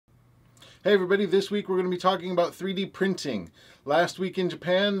Hey everybody, this week we're going to be talking about 3D printing. Last week in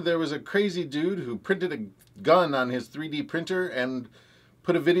Japan there was a crazy dude who printed a gun on his 3D printer and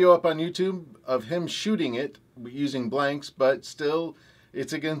put a video up on YouTube of him shooting it using blanks, but still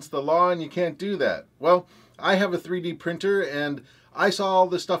it's against the law and you can't do that. Well, I have a 3D printer and I saw all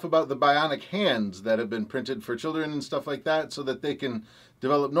this stuff about the bionic hands that have been printed for children and stuff like that so that they can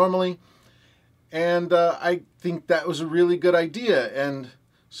develop normally. And I think that was a really good idea, and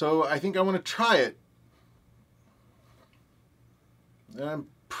so I think I want to try it. And I'm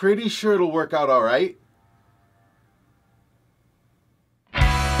pretty sure it'll work out all right.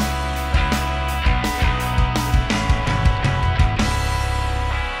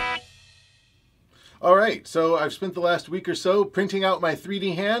 All right, so I've spent the last week or so printing out my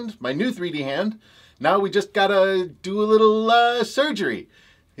 3D hand, my new 3D hand. Now we just gotta do a little surgery.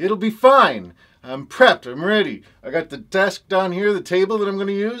 It'll be fine. I'm prepped, I'm ready. I got the desk down here, the table that I'm going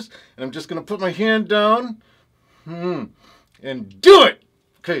to use, and I'm just going to put my hand down and do it.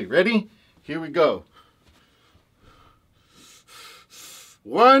 Okay, ready? Here we go.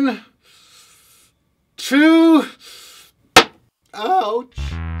 1, 2, ouch.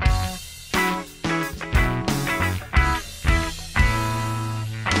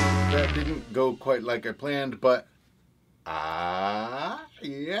 That didn't go quite like I planned, but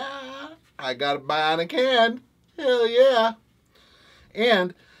yeah, I got a bionic hand. Hell yeah.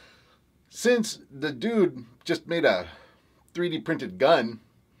 And since the dude just made a 3D printed gun,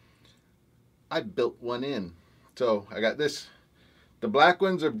 I built one in. So I got this. The black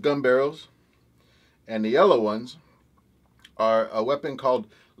ones are gun barrels, and the yellow ones are a weapon called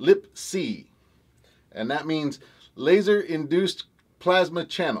L.I.P.C. And that means laser induced plasma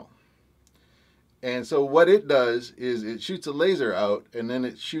channel. And so what it does is it shoots a laser out, and then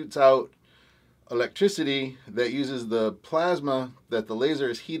it shoots out electricity that uses the plasma that the laser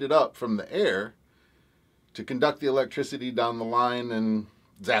is heated up from the air to conduct the electricity down the line and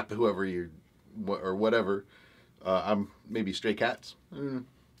zap whoever or whatever. I'm maybe stray cats down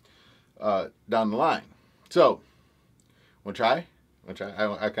the line. So, want to try? I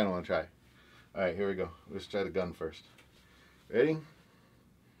kind of want to try. All right, here we go. Let's try the gun first. Ready?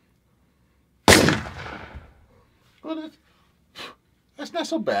 Well, that's not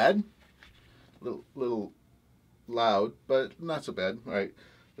so bad. Little loud, but not so bad. All right,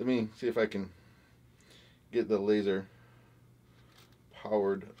 let me see if I can get the laser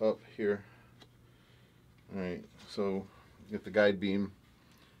powered up here. All right, so get the guide beam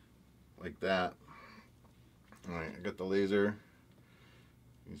like that. All right, I got the laser.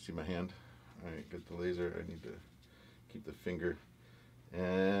 You can see my hand. All right, get the laser. I need to keep the finger,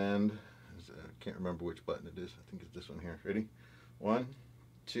 and I can't remember which button it is. I think it's this one here. Ready? 1,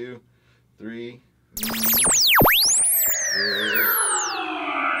 2, 3.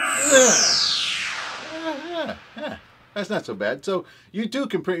 That's not so bad. So you too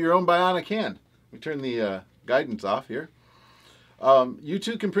can print your own bionic hand. Let me turn the guidance off here. You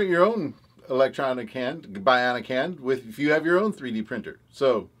too can print your own electronic hand, bionic hand, if you have your own 3D printer.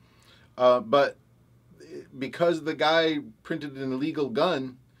 So, but because the guy printed an illegal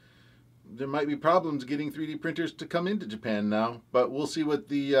gun, there might be problems getting 3D printers to come into Japan now, but we'll see what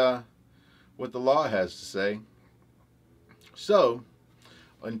the law has to say. So,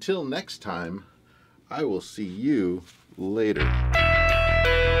 until next time, I will see you later.